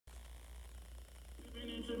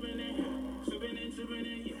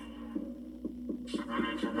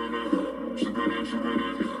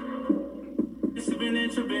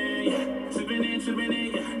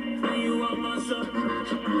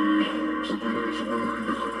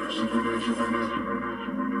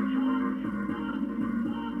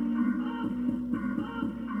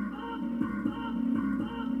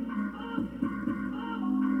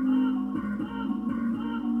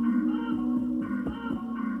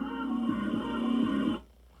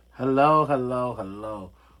Hello, hello,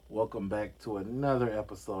 hello. Welcome back to another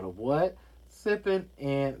episode of what? Sipping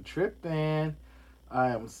and Tripping. I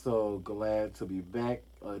am so glad to be back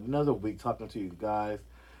another week talking to you guys.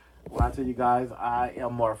 When I tell you guys I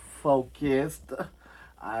am more focused,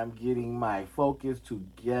 I'm getting my focus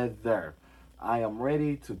together. I am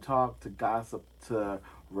ready to talk, to gossip, to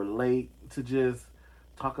relate, to just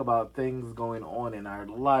talk about things going on in our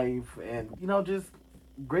life and, just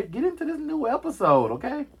great get into this new episode,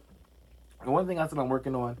 okay? And one thing I said I'm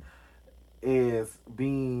working on is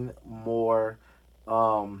being more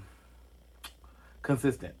um,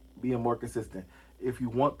 consistent. Being more consistent. If you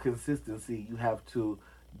want consistency, you have to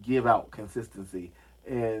give out consistency.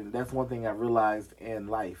 And that's one thing I realized in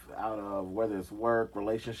life, out of whether it's work,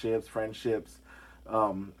 relationships, friendships,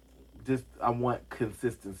 um, just I want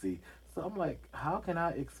consistency. So I'm like, how can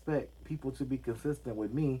I expect people to be consistent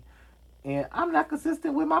with me and I'm not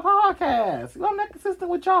consistent with my podcast? I'm not consistent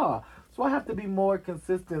with y'all. So I have to be more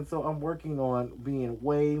consistent. So I'm working on being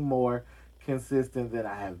way more consistent than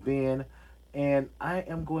I have been. And I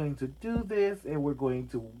am going to do this, and we're going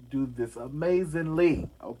to do this amazingly.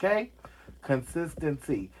 Okay?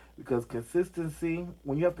 Consistency. Because consistency,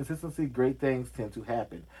 when you have consistency, great things tend to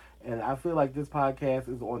happen. And I feel like this podcast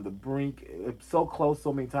is on the brink. It's so close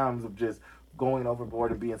so many times of just going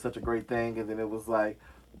overboard and being such a great thing. And then it was like,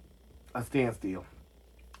 a standstill,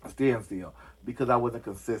 a standstill, because I wasn't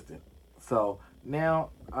consistent. So now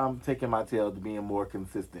I'm taking my tail to being more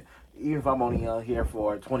consistent. Even if I'm only on here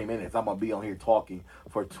for 20 minutes, I'm gonna be on here talking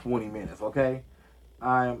for 20 minutes. Okay.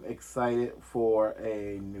 I'm excited for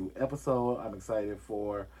a new episode. I'm excited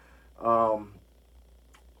for. Um,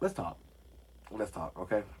 let's talk. Let's talk.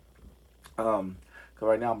 Okay. Cause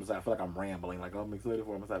right now I feel like I'm rambling. Like I'm excited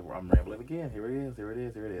for. I'm excited for. I'm rambling again. Here it is. Here it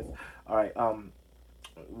is. Here it is. All right.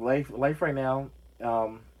 Life right now.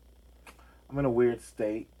 Um, I'm in a weird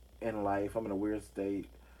state in life. I'm in a weird state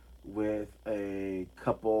with a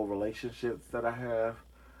couple relationships that I have.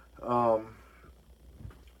 Um,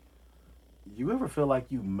 you ever feel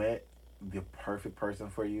like you met the perfect person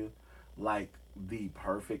for you? Like the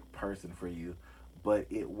perfect person for you, but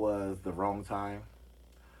it was the wrong time?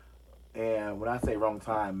 And when I say wrong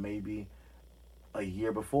time, maybe a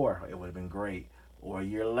year before it would have been great, or a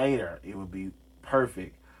year later it would be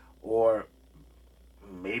perfect, or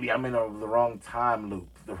maybe I'm in the wrong time loop,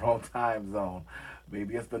 the wrong time zone.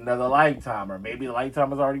 Maybe it's another lifetime, or maybe the lifetime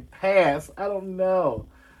has already passed. I don't know.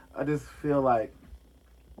 I just feel like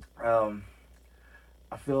um,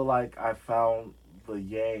 I feel like I found the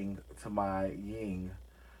yang to my yin,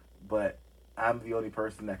 but I'm the only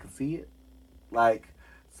person that can see it. Like,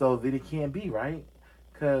 so then it can't be right,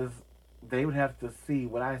 because they would have to see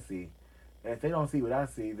what I see. And if they don't see what I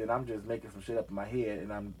see, then I'm just making some shit up in my head,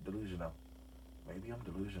 and I'm delusional. Maybe I'm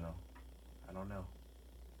delusional. I don't know.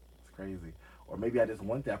 It's crazy. Or maybe I just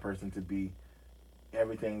want that person to be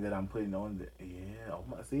everything that I'm putting on. Yeah. Oh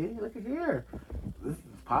my. See, look at here. This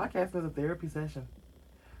podcast is a therapy session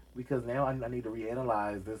because now I need to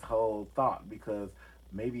reanalyze this whole thought because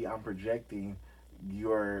maybe I'm projecting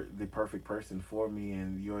you're the perfect person for me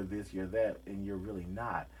and you're this, you're that, and you're really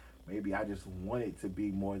not. Maybe I just want it to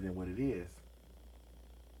be more than what it is.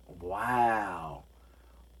 Wow.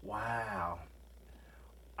 Wow.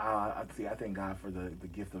 I see. I thank God for the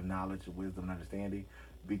gift of knowledge, wisdom, and understanding,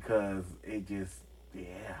 because it just, yeah,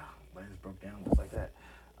 it just broke down just like that.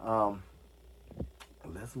 Um,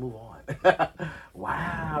 let's move on.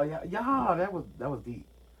 Wow, yeah, yeah, that was deep.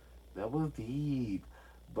 That was deep.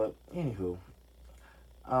 But anywho,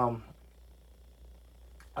 um,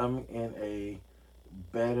 I'm in a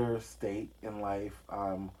better state in life.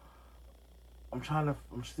 I'm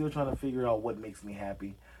still trying to figure out what makes me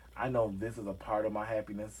happy. I know this is a part of my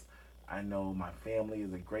happiness. I know my family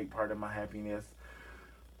is a great part of my happiness.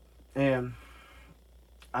 And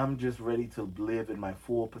I'm just ready to live in my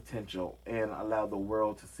full potential and allow the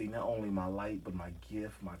world to see not only my light, but my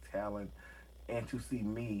gift, my talent, and to see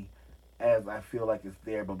me as I feel like it's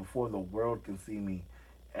there. But before the world can see me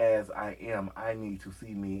as I am, I need to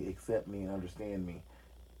see me, accept me, and understand me.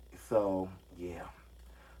 So, yeah.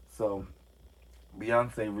 So,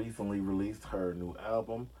 Beyonce recently released her new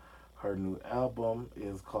album. Her new album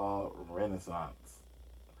is called Renaissance.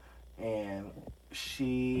 and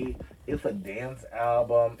she it's a dance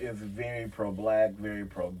album. It's very pro black, very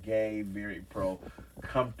pro gay, very pro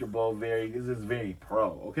comfortable, very this is very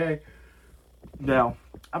pro, okay? Now,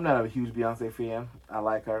 I'm not a huge Beyonce fan. I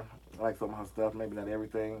like her. I like some of her stuff, maybe not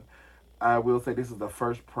everything. I will say this is the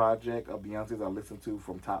first project of Beyonce's I listened to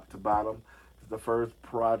from top to bottom. It's the first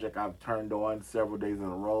project I've turned on several days in a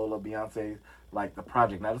row of Beyonce's, like the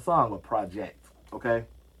project, not a song, but project. Okay,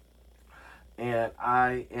 and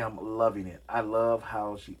I am loving it. I love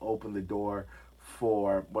how she opened the door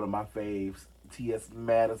for one of my faves, T.S.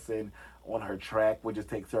 Madison, on her track, which just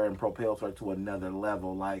takes her and propels her to another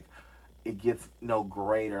level. Like it gets no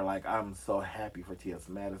greater. Like I'm so happy for T.S.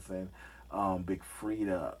 Madison, Big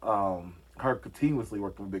Frida, her continuously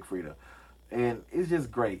working with Big Frida, and it's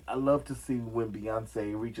just great. I love to see when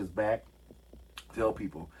Beyonce reaches back, tell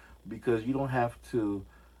people, because you don't have to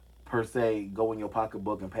per se go in your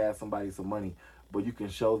pocketbook and pass somebody some money, but you can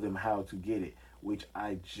show them how to get it. Which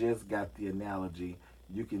I just got the analogy.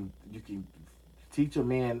 You can teach a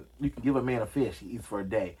man. You can give a man a fish. He eats for a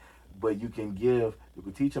day, but you can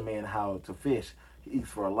teach a man how to fish. He eats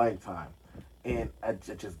for a lifetime. And I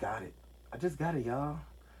just got it. I just got it, y'all.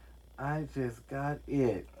 I just got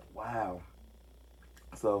it. Wow.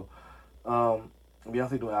 So,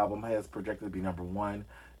 Beyonce new album has projected to be number one.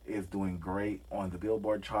 Is doing great on the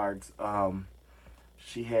Billboard charts.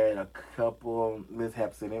 She had a couple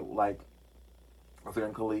mishaps in it, like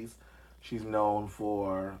certain Khalees. She's known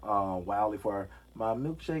for wildly for my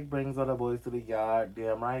milkshake brings all the boys to the yard.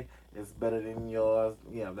 Damn right, it's better than yours.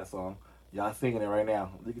 Yeah, that song. Y'all singing it right now.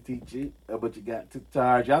 You can teach it, but you got to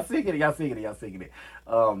charge. Y'all singing it. Y'all singing it. Y'all singing it.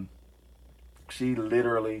 She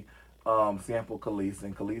literally sampled Khalees,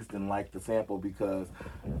 and Khalees didn't like the sample because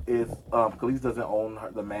Khalees doesn't own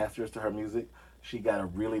the masters to her music. She got a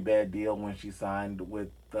really bad deal when she signed with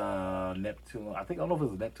Neptune. I don't know if it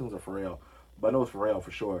was Neptune's or Pharrell, but I know it's Pharrell for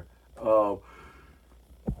sure. Uh,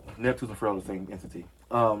 Neptune's and Pharrell are the same entity,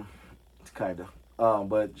 kinda.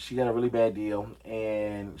 But she got a really bad deal,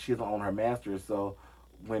 and she doesn't own her masters. So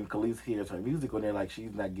when Khalees hears her music on there, like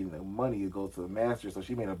she's not getting the money, it goes to the master. So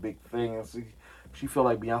she made a big thing, and she felt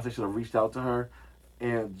like Beyonce should have reached out to her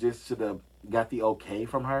and just should have got the okay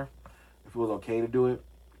from her if it was okay to do it.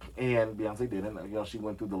 And Beyonce didn't. She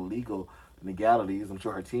went through the legal legalities. I'm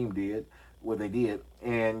sure her team did what they did,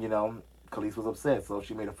 and Khalees was upset, so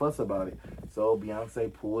she made a fuss about it. So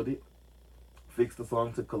Beyonce pulled it, fixed the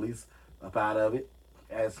song, took Khalees up out of it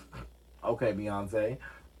as okay, Beyonce,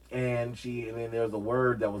 and then there's a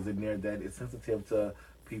word that was in there that is sensitive to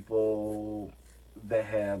people that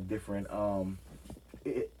have different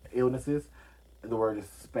illnesses. The word is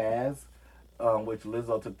spaz, which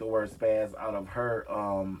Lizzo took the word spaz out of her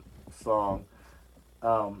song.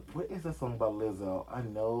 What is this song about Lizzo? I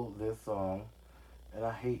know this song, and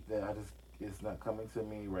I hate that it's not coming to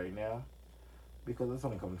me right now because it's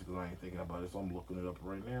only coming to me because I ain't thinking about it. So I'm looking it up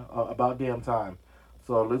right now. About damn time.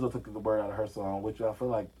 So Lizzo took the word out of her song, which I feel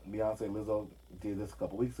like Beyonce and Lizzo did this a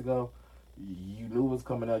couple weeks ago. You knew it was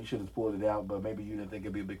coming out. You should have pulled it out, but maybe you didn't think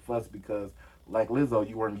it'd be a big fuss because, like Lizzo,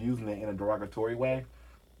 you weren't using it in a derogatory way,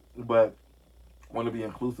 but want to be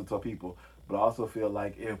inclusive to people. But I also feel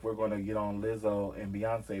like if we're going to get on Lizzo and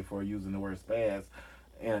Beyonce for using the word spaz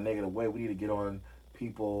in a negative way, we need to get on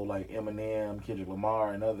people like Eminem, Kendrick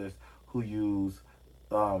Lamar, and others who use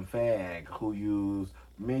fag, who use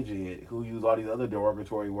midget, who use all these other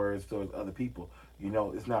derogatory words towards other people.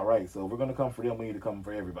 It's not right. So if we're gonna come for them, we need to come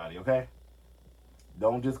for everybody, okay?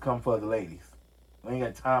 Don't just come for the ladies. We ain't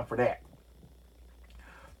got time for that.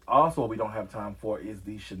 Also, what we don't have time for is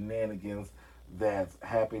the shenanigans that's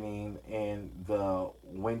happening in the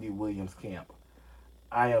Wendy Williams camp.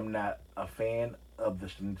 I am not a fan of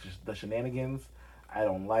the shenanigans. I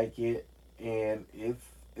don't like it, and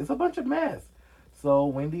it's a bunch of mess. So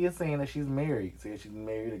Wendy is saying that she's married. Says she's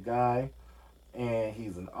married a guy, and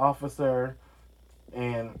he's an officer,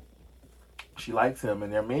 and she likes him,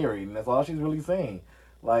 and they're married, and that's all she's really saying.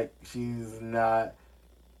 Like she's not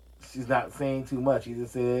saying too much. He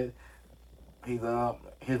just said his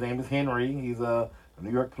name is Henry. He's a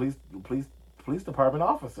New York police department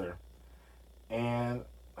officer, and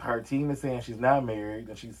her team is saying she's not married,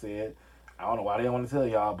 and she said, I don't know why they don't want to tell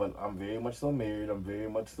y'all, but I'm very much so married. I'm very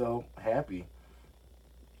much so happy.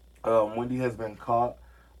 Wendy has been caught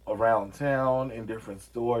around town in different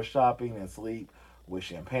stores shopping and sleep with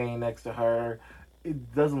champagne next to her.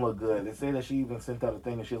 It doesn't look good. They say that she even sent out a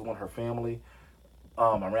thing that she doesn't want her family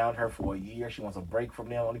around her for a year. She wants a break from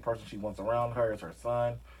them. The only person she wants around her is her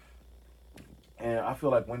son. And I feel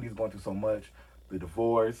like Wendy's going through so much. The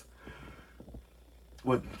divorce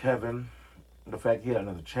with Kevin, the fact he had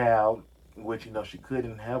another child. which she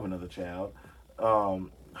couldn't have another child.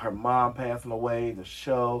 Her mom passing away, the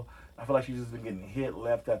show. I feel like she's just been getting hit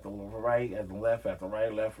left after right, as left after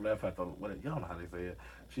right, left after what, y'all know how they say it.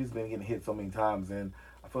 She's been getting hit so many times, and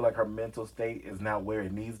I feel like her mental state is not where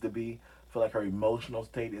it needs to be. I feel like her emotional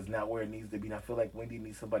state is not where it needs to be. And I feel like Wendy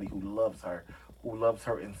needs somebody who loves her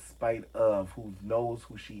in spite of, who knows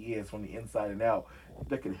who she is from the inside and out,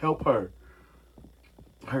 that can help her.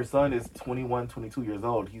 Her son is 21, 22 years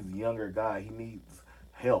old. He's a younger guy. He needs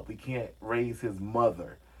help. He can't raise his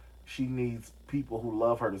mother. She needs people who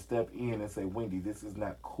love her to step in and say, Wendy, this is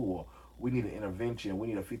not cool. We need an intervention. We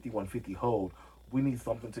need a 5150 hold. We need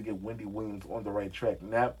something to get Wendy Williams on the right track.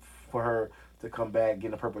 Not for her to come back, get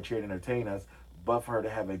in a purple chair and entertain us, but for her to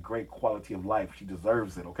have a great quality of life. She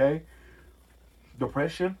deserves it, okay?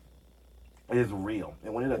 Depression is real.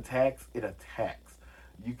 And when it attacks, it attacks.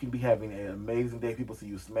 You can be having an amazing day. People see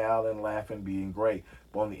you smiling, laughing, being great.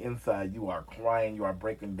 But on the inside, you are crying, you are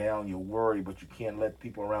breaking down, you're worried, but you can't let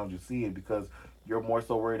people around you see it because you're more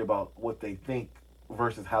so worried about what they think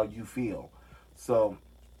versus how you feel. So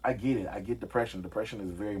I get it. I get depression. Depression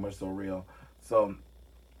is very much so real. So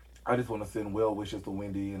I just want to send well wishes to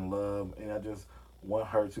Wendy and love, and I just want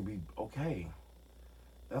her to be okay.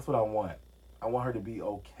 That's what I want. I want her to be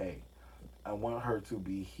okay. I want her to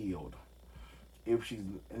be healed. If she's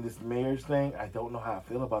in this marriage thing, I don't know how I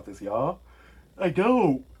feel about this, y'all. I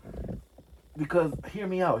don't. Because hear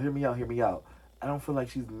me out, hear me out. I don't feel like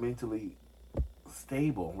she's mentally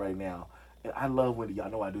stable right now. And I love Wendy, y'all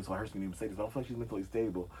know I do, so I hurts me to even say this. I don't feel like she's mentally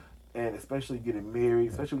stable. And especially getting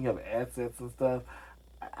married, especially when you have assets and stuff,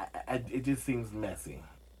 it just seems messy.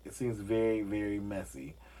 It seems very, very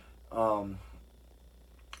messy. Um,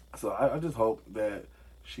 so I just hope that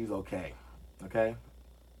she's okay. Okay?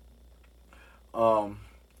 Um,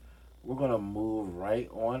 we're gonna move right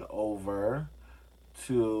on over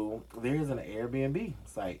to there's an Airbnb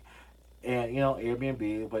site. And Airbnb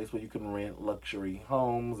is a place where you can rent luxury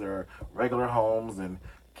homes or regular homes and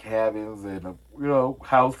cabins and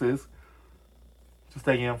houses to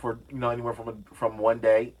stay in for anywhere from one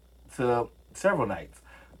day to several nights.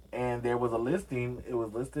 And there was a listing. It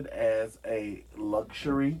was listed as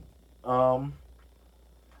um,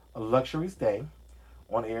 a luxury stay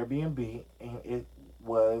on Airbnb, and it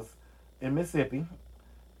was in Mississippi,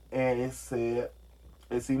 and it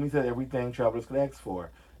seemingly said everything travelers could ask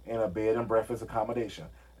for in a bed and breakfast accommodation.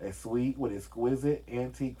 A suite with exquisite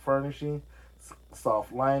antique furnishing,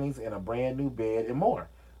 soft linings, and a brand new bed and more.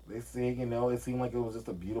 They said, it seemed like it was just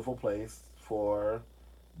a beautiful place for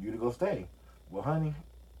you to go stay. Well, honey,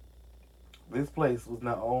 this place was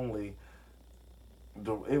not only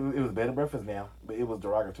it was bed and breakfast now, but it was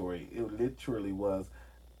derogatory. It literally was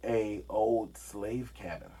a old slave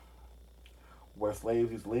cabin where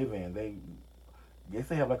slaves used to live in. They guess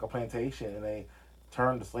they have like a plantation, and they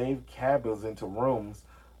turn the slave cabins into rooms,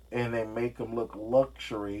 and they make them look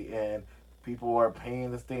luxury, and people are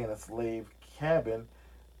paying to stay in a slave cabin.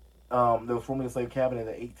 There was formerly a slave cabin in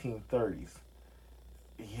the 1830s.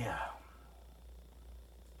 Yeah,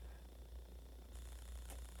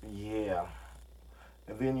 yeah.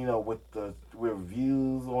 And then with the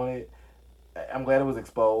reviews on it, I'm glad it was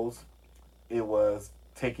exposed. It was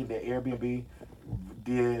taken to Airbnb,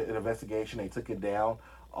 did an investigation. They took it down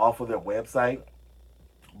off of their website.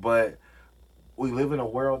 But we live in a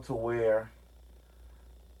world to where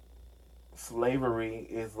slavery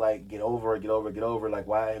is like get over it, get over it, get over it. Like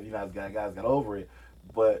why have you guys got over it?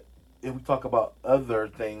 But if we talk about other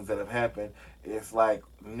things that have happened, it's like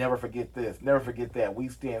never forget this, never forget that. We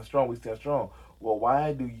stand strong, we stand strong. Well,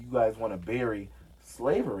 why do you guys want to bury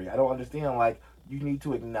slavery? I don't understand. Like you need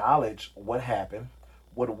to acknowledge what happened,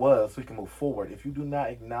 what it was, so we can move forward. If you do not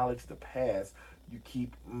acknowledge the past, you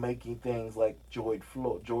keep making things like George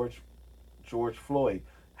Floyd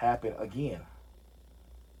happen again.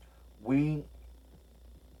 We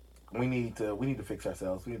we need to fix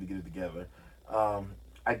ourselves. We need to get it together.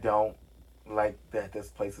 I don't like that this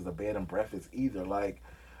place is a bed and breakfast either. Like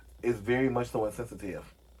it's very much so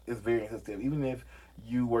insensitive. It's very insensitive. Even if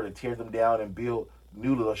you were to tear them down and build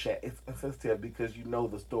new little shack, it's insensitive because you know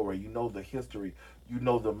the story, you know the history, you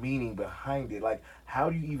know the meaning behind it. Like, how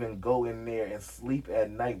do you even go in there and sleep at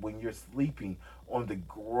night when you're sleeping on the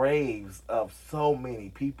graves of so many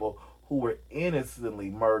people who were innocently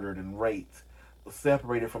murdered and raped,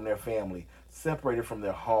 separated from their family, separated from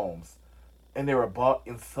their homes, and they were bought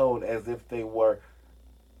and sold as if they were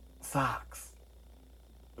socks?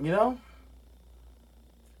 You know,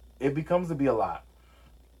 it becomes to be a lot.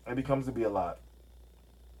 It becomes to be a lot.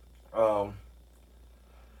 Um,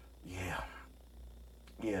 yeah,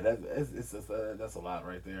 yeah, that's a lot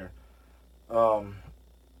right there. Um,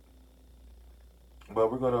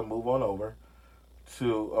 But we're gonna move on over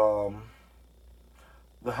to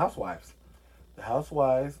the Housewives. The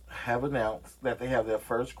Housewives have announced that they have their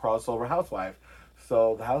first crossover housewife.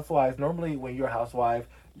 So the Housewives, normally when you're a housewife,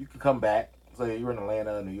 you can come back. So you're in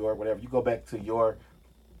Atlanta, New York, whatever. You go back to your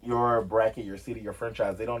bracket, your city, your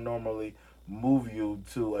franchise. They don't normally move you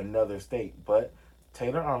to another state. But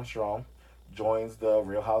Taylor Armstrong joins the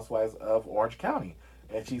Real Housewives of Orange County,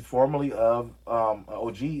 and she's formerly of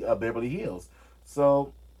OG of Beverly Hills.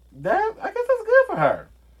 So that I guess that's good for her.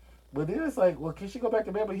 But then it's like, well, can she go back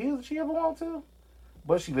to Beverly Hills if she ever want to?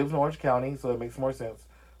 But she lives in Orange County, so it makes more sense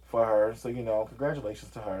for her. So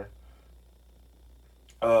congratulations to her.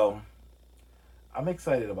 Um, I'm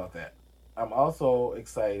excited about that. I'm also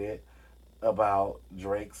excited about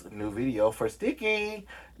Drake's new video for Sticky.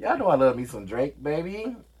 Y'all know I love me some Drake,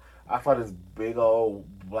 baby. I saw this big old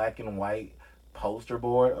black and white poster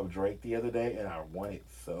board of Drake the other day, and I want it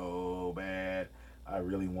so bad. I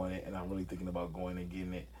really want it, and I'm really thinking about going and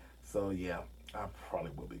getting it. So yeah, I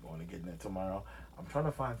probably will be going and getting it tomorrow. I'm trying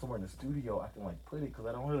to find somewhere in the studio I can like put it because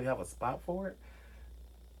I don't really have a spot for it.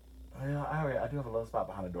 Yeah, I do have a little spot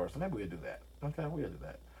behind the door, so maybe we'll do that. Okay, we'll do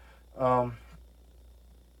that.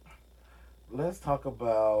 Let's talk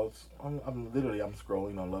about. I'm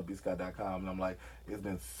scrolling on lovebscott.com and I'm like, it's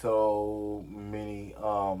been so many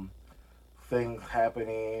things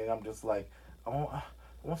happening. I'm just like, I want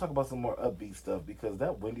to talk about some more upbeat stuff because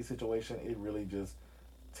that Wendy situation, it really just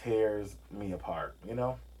tears me apart,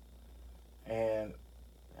 and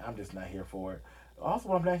I'm just not here for it. Also,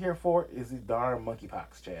 what I'm not here for is these darn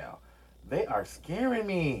monkeypox, child. They are scaring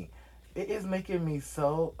me. It is making me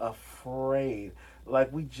so afraid.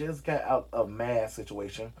 Like we just got out of mass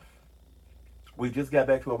situation. We just got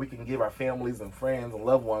back to where we can give our families and friends and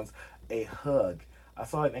loved ones a hug. I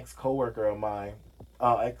saw an ex coworker of mine,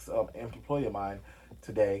 ex employee of mine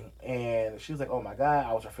today, and she was like, "Oh my God,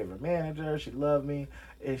 I was her favorite manager. She loved me,"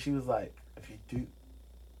 and she was like, "If you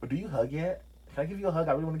do you hug yet? Can I give you a hug?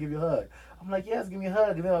 I really want to give you a hug." I'm like, "Yes, give me a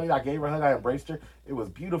hug." And then I gave her a hug. I embraced her. It was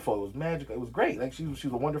beautiful. It was magical. It was great. Like she was a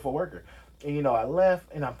wonderful worker. And I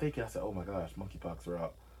left, and I'm thinking, I said, "Oh my gosh, monkeypox are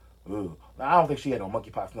out." Ooh, now, I don't think she had no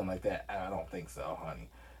monkeypox, nothing like that. I don't think so, honey.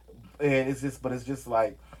 And it's just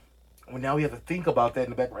like, well, now we have to think about that in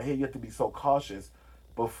the back of our head. You have to be so cautious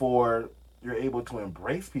before you're able to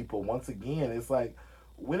embrace people once again. It's like,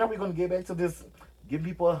 when are we going to get back to this giving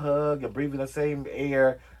people a hug and breathing the same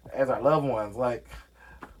air as our loved ones? Like,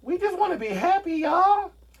 we just want to be happy,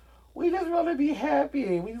 y'all. We just want to be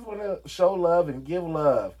happy. We just want to show love and give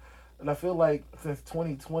love. And I feel like since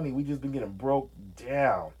 2020, we just been getting broke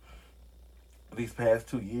down these past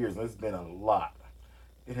 2 years. And it's been a lot.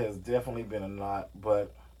 It has definitely been a lot.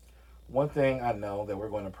 But one thing I know that we're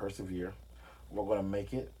going to persevere. We're going to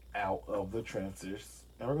make it out of the trenches,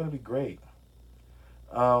 and we're going to be great.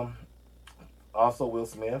 Um, Also, Will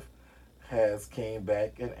Smith has came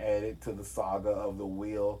back and added to the saga of the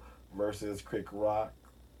Will versus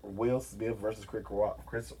Will Smith versus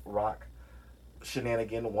Chris Rock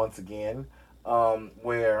shenanigan once again,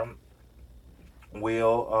 where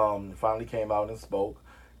Will finally came out and spoke.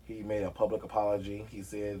 He made a public apology. He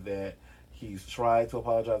said that he's tried to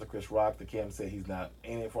apologize to Chris Rock. The Kim said he's not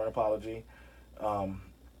in it for an apology. Um,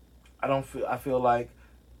 I don't feel. I feel like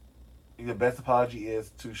the best apology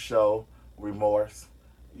is to show remorse.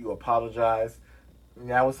 You apologize.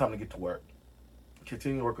 Now it's time to get to work.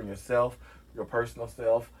 Continue to work on yourself, your personal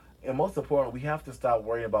self, and most important, we have to stop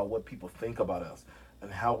worrying about what people think about us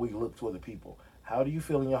and how we look to other people. How do you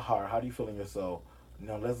feel in your heart? How do you feel in your soul?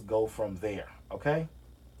 Now let's go from there. Okay,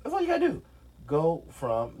 that's all you gotta do. Go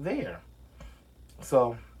from there.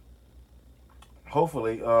 So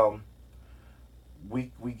hopefully,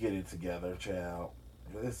 we get it together, child.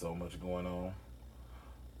 There's so much going on,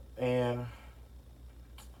 and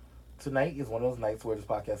tonight is one of those nights where this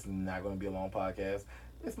podcast is not going to be a long podcast.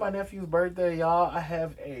 It's my nephew's birthday, y'all. I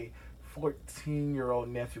have a 14-year-old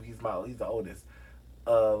nephew. He's the oldest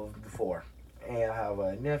of the four, and I have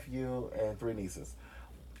a nephew and three nieces.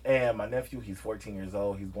 And my nephew, he's 14 years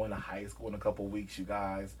old. He's going to high school in a couple weeks, you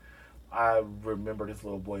guys. I remember this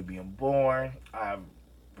little boy being born. I've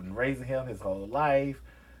been raising him his whole life.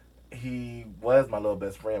 He was my little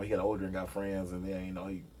best friend. But he got older and got friends, and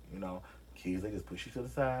then kids, they just push you to the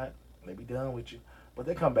side. They be done with you, but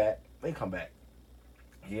they come back. They come back.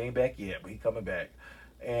 He ain't back yet, but he coming back.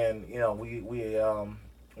 And we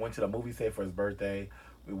went to the movie set for his birthday.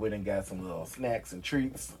 We went and got some little snacks and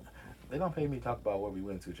treats. They don't pay me to talk about where we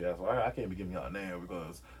went to, Chad. So I can't be giving y'all a name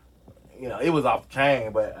because it was off the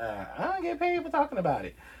chain. But I don't get paid for talking about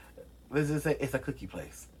it. Let's just say it's a cookie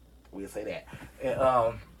place. We'll say that. And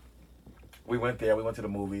we went there. We went to the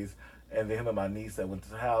movies, and then him and my niece that went to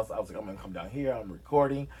the house. I was like, I'm gonna come down here. I'm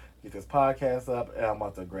recording, get this podcast up, and I'm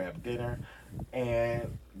about to grab dinner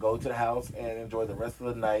and go to the house and enjoy the rest of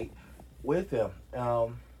the night with him.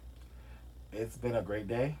 It's been a great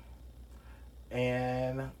day,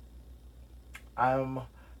 and I'm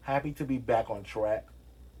happy to be back on track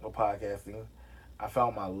with podcasting. I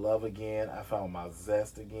found my love again. I found my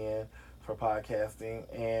zest again for podcasting,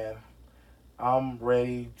 and I'm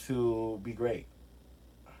ready to be great.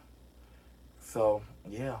 So,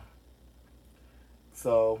 yeah.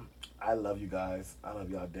 So, I love you guys. I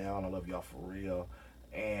love y'all down. I love y'all for real.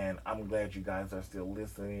 And I'm glad you guys are still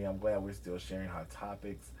listening. I'm glad we're still sharing hot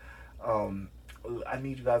topics. I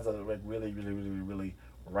need you guys to really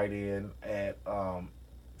write in at, let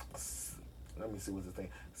me see what's the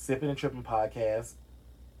thing. Sipping and Tripping Podcast.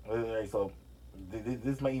 So, this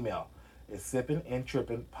is my email. It's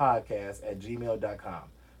sippingandtrippingpodcast@gmail.com.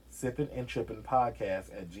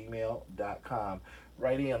 sippingandtrippingpodcast@gmail.com.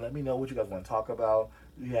 Write in. Let me know what you guys want to talk about.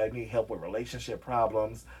 If you need help with relationship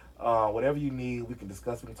problems, whatever you need, we can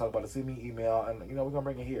discuss. We can talk about it. Send me an email, and we're gonna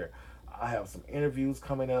bring it here. I have some interviews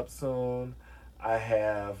coming up soon. I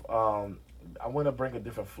have. I want to bring a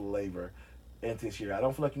different flavor into this year. I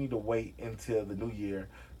don't feel like you need to wait until the new year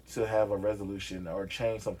to have a resolution or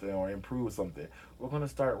change something or improve something. We're going to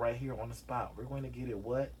start right here on the spot. We're going to get it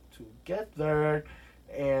together.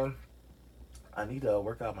 And I need to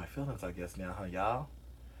work out my feelings, I guess, now, huh, y'all?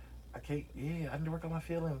 I need to work out my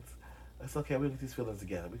feelings. It's okay. We'll get these feelings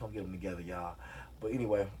together. We're going to get them together, y'all. But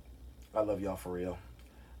anyway, I love y'all for real.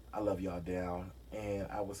 I love y'all down. And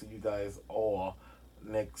I will see you guys all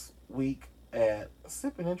next week at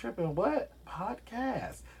Sipping and Tripping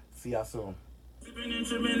Podcast. See y'all soon. Sipping and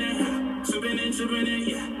tripping it, sipping and tripping it,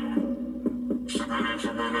 yeah. Sipping and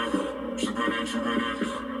tripping it, sipping and tripping it,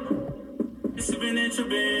 yeah. Sipping and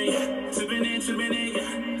tripping, yeah. Sipping and tripping it,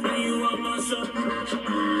 yeah. When you want my soul. Sipping and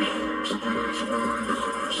tripping, sipping and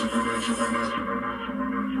tripping, sipping and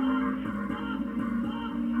tripping.